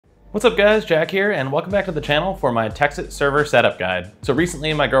What's up guys, Jack here, and welcome back to the channel for my Tekxit server setup guide. So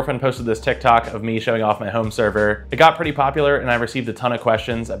recently my girlfriend posted this TikTok of me showing off my home server. It got pretty popular and I received a ton of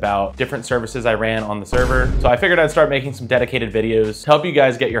questions about different services I ran on the server. So I figured I'd start making some dedicated videos to help you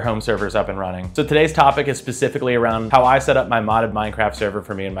guys get your home servers up and running. So today's topic is specifically around how I set up my modded Minecraft server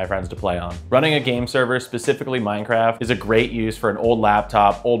for me and my friends to play on. Running a game server, specifically Minecraft, is a great use for an old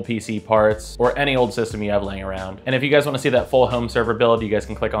laptop, old PC parts, or any old system you have laying around. And if you guys want to see that full home server build, you guys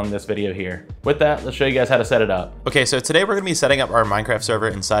can click on this video here. With that, let's show you guys how to set it up. Okay, so today we're gonna be setting up our Minecraft server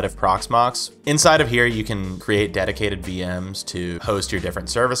inside of Proxmox. Inside of here, you can create dedicated VMs to host your different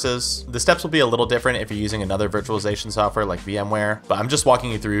services. The steps will be a little different if you're using another virtualization software like VMware, but I'm just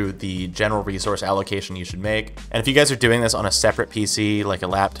walking you through the general resource allocation you should make. And if you guys are doing this on a separate PC, like a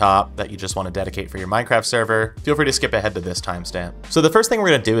laptop that you just wanna dedicate for your Minecraft server, feel free to skip ahead to this timestamp. So the first thing we're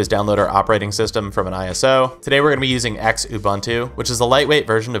gonna do is download our operating system from an ISO. Today we're gonna be using xubuntu, which is a lightweight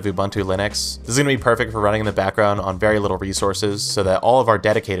version of Ubuntu Linux. This is going to be perfect for running in the background on very little resources so that all of our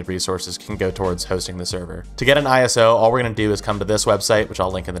dedicated resources can go towards hosting the server. To get an ISO, all we're going to do is come to this website, which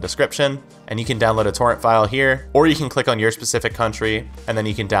I'll link in the description, and you can download a torrent file here, or you can click on your specific country, and then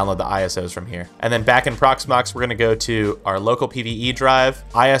you can download the ISOs from here. And then back in Proxmox, we're going to go to our local PVE drive,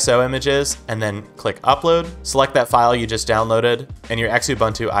 ISO images, and then click upload. Select that file you just downloaded, and your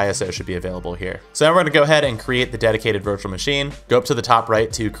xubuntu ISO should be available here. So now we're going to go ahead and create the dedicated virtual machine. Go up to the top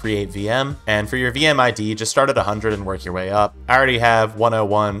right to create VM. And for your VM ID, just start at 100 and work your way up. I already have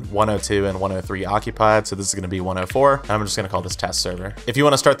 101, 102, and 103 occupied, so this is gonna be 104, and I'm just gonna call this test server. If you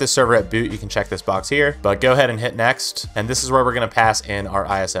wanna start this server at boot, you can check this box here, but go ahead and hit next, and this is where we're gonna pass in our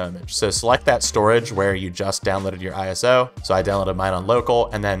ISO image. So select that storage where you just downloaded your ISO. So I downloaded mine on local,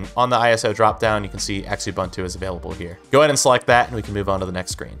 and then on the ISO dropdown, you can see xubuntu is available here. Go ahead and select that, and we can move on to the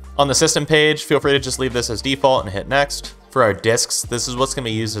next screen. On the system page, feel free to just leave this as default and hit next. For our disks, this is what's going to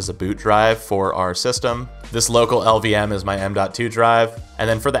be used as a boot drive for our system. This local LVM is my M.2 drive. And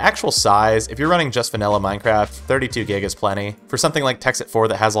then for the actual size, if you're running just vanilla Minecraft, 32 gig is plenty. For something like Tekxit 4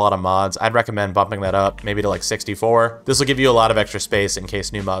 that has a lot of mods, I'd recommend bumping that up maybe to like 64. This will give you a lot of extra space in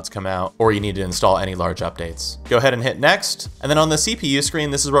case new mods come out or you need to install any large updates. Go ahead and hit next. And then on the CPU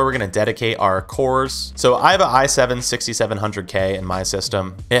screen, this is where we're going to dedicate our cores. So I have an i7-6700K in my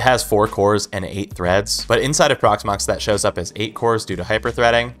system. It has 4 cores and 8 threads, but inside of Proxmox that shows up as 8 cores due to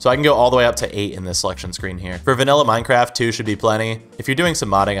hyperthreading. So I can go all the way up to 8 in this selection screen here. For vanilla Minecraft, 2 should be plenty. If you're doing some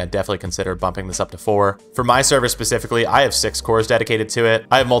modding, I'd definitely consider bumping this up to 4. For my server specifically, I have 6 cores dedicated to it.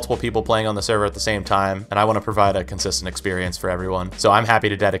 I have multiple people playing on the server at the same time, and I want to provide a consistent experience for everyone. So I'm happy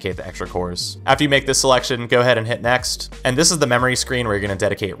to dedicate the extra cores. After you make this selection, go ahead and hit next. And this is the memory screen where you're going to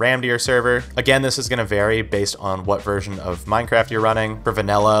dedicate RAM to your server. Again, this is going to vary based on what version of Minecraft you're running. For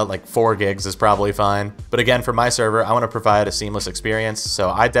vanilla, like 4 gigs is probably fine. But again, for my server, I want to provide a seamless experience, so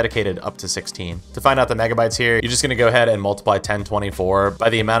I dedicated up to 16. To find out the megabytes here, you're just going to go ahead and multiply 1024 by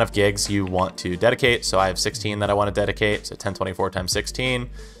the amount of gigs you want to dedicate. So I have 16 that I want to dedicate, so 1024 times 16.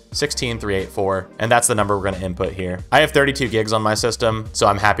 16384, and that's the number we're going to input here. I have 32 gigs on my system, so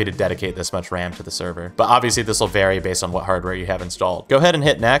I'm happy to dedicate this much RAM to the server. But obviously this will vary based on what hardware you have installed. Go ahead and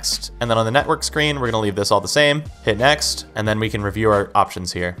hit next, and then on the network screen, we're going to leave this all the same. Hit next, and then we can review our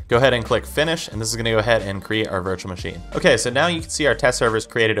options here. Go ahead and click finish, and this is going to go ahead and create our virtual machine. Okay, so now you can see our test servers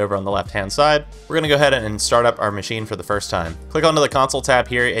created over on the left-hand side. We're going to go ahead and start up our machine for the first time. Click onto the console tab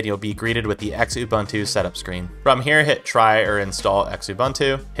here, and you'll be greeted with the xubuntu setup screen. From here, hit try or install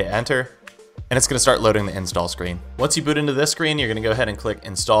xubuntu. Hit enter, and it's going to start loading the install screen. Once you boot into this screen, you're going to go ahead and click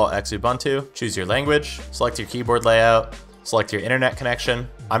install xubuntu, choose your language, select your keyboard layout, select your internet connection.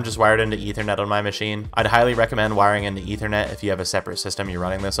 I'm just wired into Ethernet on my machine. I'd highly recommend wiring into Ethernet if you have a separate system you're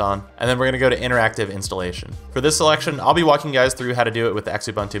running this on. And then we're gonna go to interactive installation. For this selection, I'll be walking you guys through how to do it with the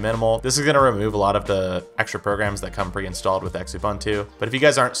xubuntu minimal. This is gonna remove a lot of the extra programs that come pre-installed with xubuntu. But if you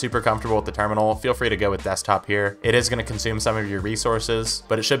guys aren't super comfortable with the terminal, feel free to go with desktop here. It is gonna consume some of your resources,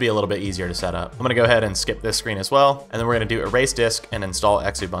 but it should be a little bit easier to set up. I'm gonna go ahead and skip this screen as well. And then we're gonna do erase disk and install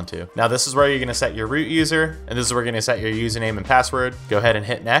xubuntu. Now this is where you're gonna set your root user, and this is where you're gonna set your username and password. Go ahead and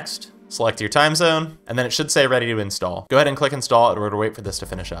hit next. Select your time zone, and then it should say ready to install. Go ahead and click install, and we're gonna wait for this to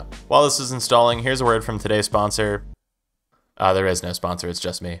finish up. While this is installing, here's a word from today's sponsor. There is no sponsor, it's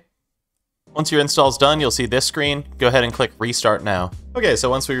just me. Once your install's done, you'll see this screen. Go ahead and click restart now. Okay, so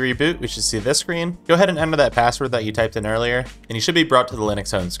once we reboot, we should see this screen. Go ahead and enter that password that you typed in earlier, and you should be brought to the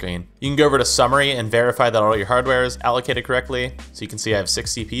Linux home screen. You can go over to summary and verify that all your hardware is allocated correctly. So you can see I have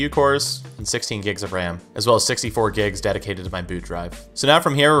 6 CPU cores and 16 gigs of RAM, as well as 64 gigs dedicated to my boot drive. So now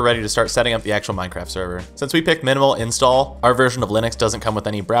from here, we're ready to start setting up the actual Minecraft server. Since we picked minimal install, our version of Linux doesn't come with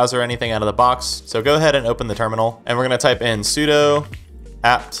any browser or anything out of the box. So go ahead and open the terminal, and we're gonna type in sudo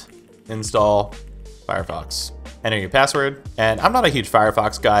apt install Firefox. Enter your password. And I'm not a huge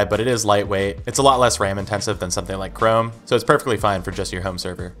Firefox guy, but it is lightweight. It's a lot less RAM intensive than something like Chrome, so it's perfectly fine for just your home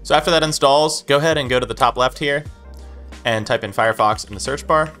server. So after that installs, go ahead and go to the top left here and type in Firefox in the search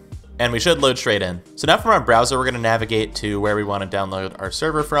bar, and we should load straight in. So now from our browser, we're gonna navigate to where we wanna download our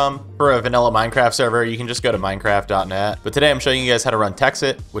server from. For a vanilla Minecraft server, you can just go to minecraft.net. But today I'm showing you guys how to run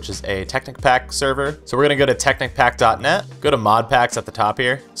Tekxit, which is a TechnicPack server. So we're gonna go to technicpack.net, go to modpacks at the top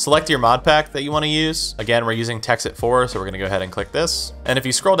here, select your modpack that you wanna use. Again, we're using Tekxit 4, so we're gonna go ahead and click this. And if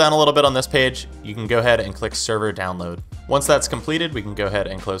you scroll down a little bit on this page, you can go ahead and click server download. Once that's completed, we can go ahead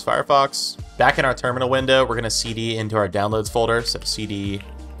and close Firefox. Back in our terminal window, we're gonna CD into our downloads folder, so CD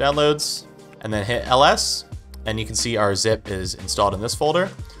downloads, and then hit ls, and you can see our zip is installed in this folder.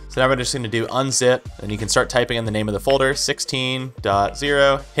 So now we're just gonna do unzip, and you can start typing in the name of the folder,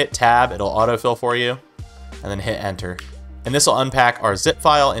 16.0, hit tab, it'll autofill for you, and then hit enter. And this will unpack our zip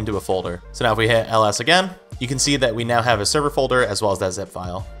file into a folder. So now if we hit ls again, you can see that we now have a server folder as well as that zip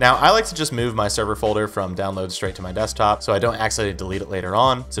file. Now I like to just move my server folder from downloads straight to my desktop so I don't accidentally delete it later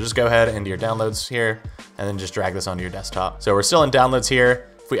on. So just go ahead into your downloads here and then just drag this onto your desktop. So we're still in downloads here.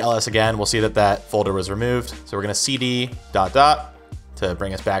 If we ls again, we'll see that that folder was removed. So we're gonna cd ... to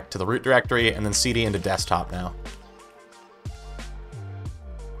bring us back to the root directory, and then cd into desktop now.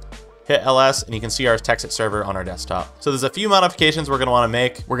 Hit ls, and you can see our Tekxit server on our desktop. So there's a few modifications we're gonna wanna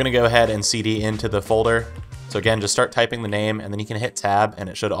make. We're gonna go ahead and cd into the folder. So again, just start typing the name, and then you can hit tab and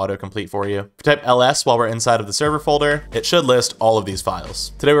it should autocomplete for you. If you type ls while we're inside of the server folder, it should list all of these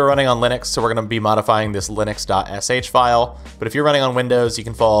files. Today we're running on Linux, so we're gonna be modifying this linux.sh file. But if you're running on Windows, you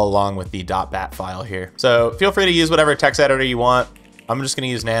can follow along with the .bat file here. So feel free to use whatever text editor you want. I'm just gonna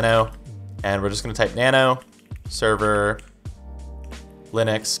use nano, and we're just gonna type nano server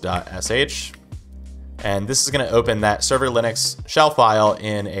linux.sh. And this is gonna open that server Linux shell file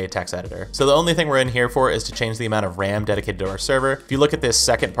in a text editor. So the only thing we're in here for is to change the amount of RAM dedicated to our server. If you look at this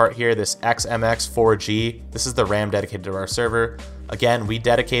second part here, this XMX4G, this is the RAM dedicated to our server. Again, we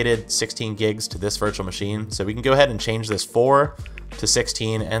dedicated 16 gigs to this virtual machine. So we can go ahead and change this 4 to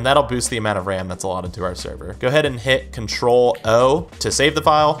 16, and that'll boost the amount of RAM that's allotted to our server. Go ahead and hit Control O to save the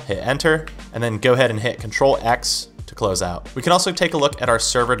file, hit enter, and then go ahead and hit Control X to close out. We can also take a look at our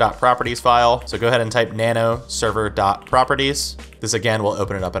server.properties file. So go ahead and type nano server.properties. This again will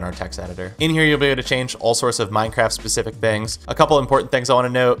open it up in our text editor. In here, you'll be able to change all sorts of Minecraft specific things. A couple important things I want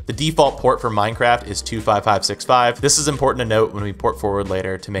to note. The default port for Minecraft is 25565. This is important to note when we port forward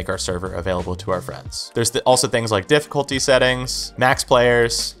later to make our server available to our friends. There's also things like difficulty settings, max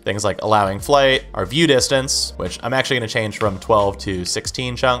players, things like allowing flight, our view distance, which I'm actually going to change from 12 to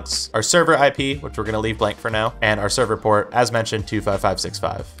 16 chunks, our server IP, which we're going to leave blank for now, and our server port, as mentioned,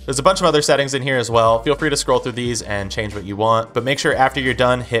 25565. There's a bunch of other settings in here as well. Feel free to scroll through these and change what you want, but make sure after you're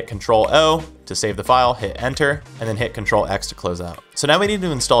done, hit Control O to save the file, hit enter, and then hit Control X to close out. So now we need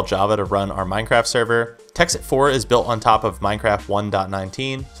to install Java to run our Minecraft server. Tekxit 4 is built on top of Minecraft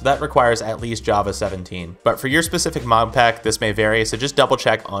 1.19, so that requires at least Java 17. But for your specific modpack, this may vary, so just double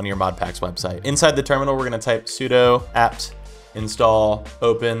check on your modpack's website. Inside the terminal, we're gonna type sudo apt install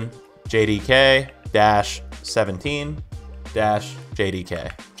open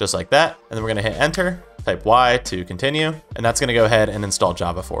jdk-17-jdk, just like that. And then we're gonna hit enter, type Y to continue, and that's gonna go ahead and install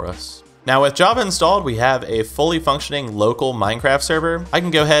Java for us. Now with Java installed, we have a fully functioning local Minecraft server. I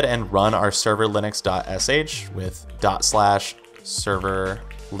can go ahead and run our server linux.sh with /server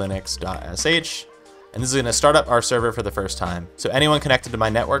linux.sh. And this is gonna start up our server for the first time. So anyone connected to my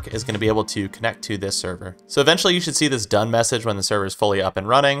network is gonna be able to connect to this server. So eventually you should see this done message when the server is fully up and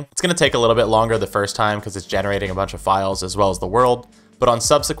running. It's gonna take a little bit longer the first time because it's generating a bunch of files as well as the world. But on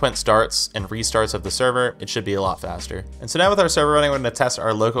subsequent starts and restarts of the server, it should be a lot faster. And so now with our server running, we're gonna test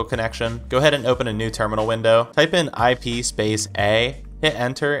our local connection. Go ahead and open a new terminal window. Type in IP space A, hit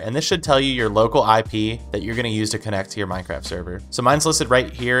enter, and this should tell you your local IP that you're gonna use to connect to your Minecraft server. So mine's listed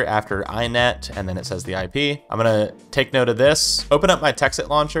right here after inet, and then it says the IP. I'm gonna take note of this, open up my Tekxit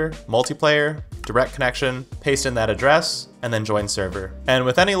launcher, multiplayer, direct connection, paste in that address, and then join server. And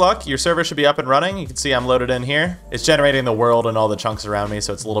with any luck, your server should be up and running. You can see I'm loaded in here. It's generating the world and all the chunks around me,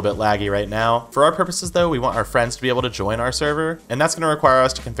 so it's a little bit laggy right now. For our purposes though, we want our friends to be able to join our server, and that's gonna require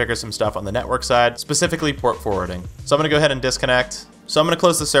us to configure some stuff on the network side, specifically port forwarding. So I'm gonna go ahead and disconnect. So I'm gonna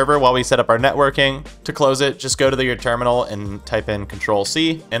close the server while we set up our networking. To close it, just go to your terminal and type in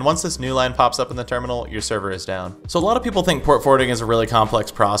Control-C. And once this new line pops up in the terminal, your server is down. So a lot of people think port forwarding is a really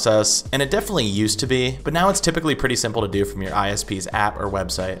complex process, and it definitely used to be, but now it's typically pretty simple to do from your ISP's app or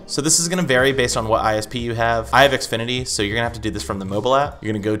website. So this is gonna vary based on what ISP you have. I have Xfinity, so you're gonna have to do this from the mobile app.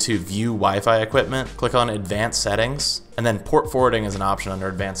 You're gonna go to View Wi-Fi Equipment, click on Advanced Settings, and then port forwarding is an option under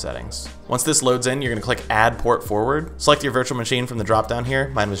advanced settings. Once this loads in, you're gonna click add port forward. Select your virtual machine from the drop down here.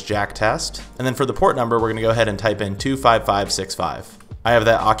 Mine was Jack Test. And then for the port number, we're gonna go ahead and type in 25565. I have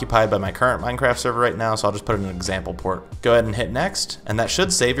that occupied by my current Minecraft server right now, so I'll just put in an example port. Go ahead and hit next, and that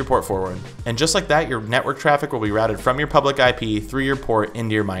should save your port forward. And just like that, your network traffic will be routed from your public IP through your port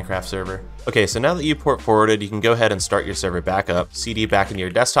into your Minecraft server. Okay, so now that you port forwarded, you can go ahead and start your server back up. CD back into your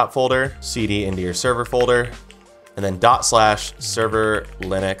desktop folder, CD into your server folder, and then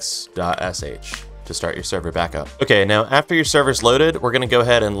 /serverlinux.sh to start your server back up. Okay, now after your server's loaded, we're gonna go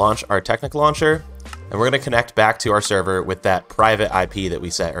ahead and launch our Technic launcher, and we're gonna connect back to our server with that private IP that we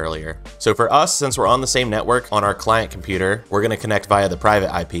set earlier. So for us, since we're on the same network on our client computer, we're gonna connect via the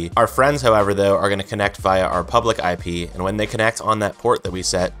private IP. Our friends, however, though, are gonna connect via our public IP, and when they connect on that port that we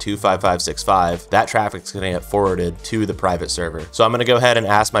set, 25565, that traffic's gonna get forwarded to the private server. So I'm gonna go ahead and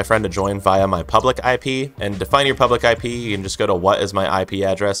ask my friend to join via my public IP, and to find your public IP, you can just go to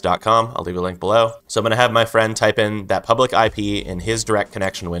whatismyipaddress.com. I'll leave a link below. So I'm gonna have my friend type in that public IP in his direct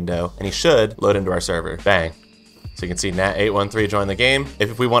connection window, and he should load into our server. Bang. So you can see Nat813 joined the game.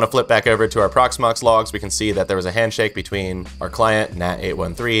 If we want to flip back over to our Proxmox logs, we can see that there was a handshake between our client,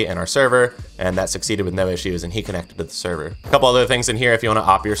 Nat813, and our server, and that succeeded with no issues, and he connected to the server. A couple other things in here, if you want to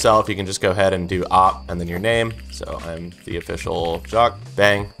op yourself, you can just go ahead and do op and then your name. So I'm the official Jock.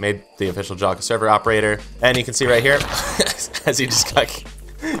 Bang, made the official Jock a server operator. And you can see right here, as he just got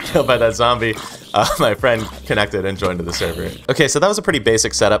killed by that zombie, my friend connected and joined to the server. Okay, so that was a pretty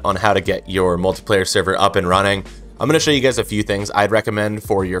basic setup on how to get your multiplayer server up and running. I'm gonna show you guys a few things I'd recommend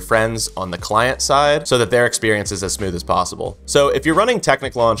for your friends on the client side so that their experience is as smooth as possible. So if you're running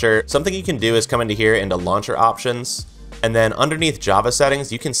Technic Launcher, something you can do is come into here into launcher options, and then underneath Java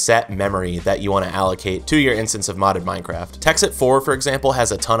settings, you can set memory that you want to allocate to your instance of modded Minecraft. Tekxit 4, for example,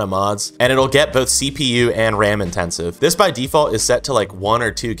 has a ton of mods, and it'll get both CPU and RAM intensive. This by default is set to like 1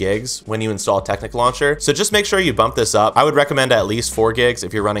 or 2 gigs when you install Technic Launcher, so just make sure you bump this up. I would recommend at least 4 gigs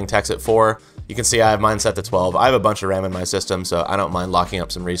if you're running Tekxit 4. You can see I have mine set to 12. I have a bunch of RAM in my system, so I don't mind locking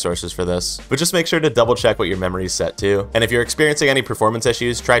up some resources for this. But just make sure to double check what your memory is set to. And if you're experiencing any performance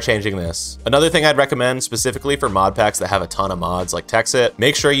issues, try changing this. Another thing I'd recommend specifically for mod packs that have a ton of mods like Tekxit,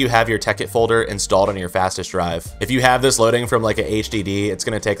 make sure you have your Tekxit folder installed on your fastest drive. If you have this loading from like a HDD, it's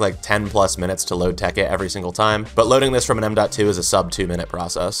gonna take like 10+ minutes to load Tekxit every single time. But loading this from an M.2 is a sub 2-minute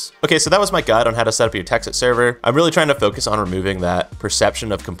process. Okay, so that was my guide on how to set up your Tekxit server. I'm really trying to focus on removing that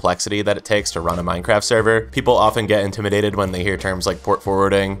perception of complexity that it takes to run a Minecraft server. People often get intimidated when they hear terms like port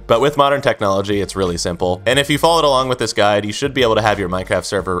forwarding, but with modern technology, it's really simple. And if you followed along with this guide, you should be able to have your Minecraft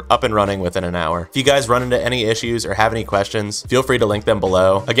server up and running within an hour. If you guys run into any issues or have any questions, feel free to link them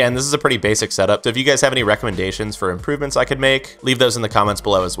below. Again, this is a pretty basic setup, so if you guys have any recommendations for improvements I could make, leave those in the comments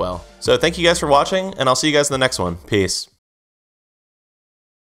below as well. So thank you guys for watching, and I'll see you guys in the next one. Peace.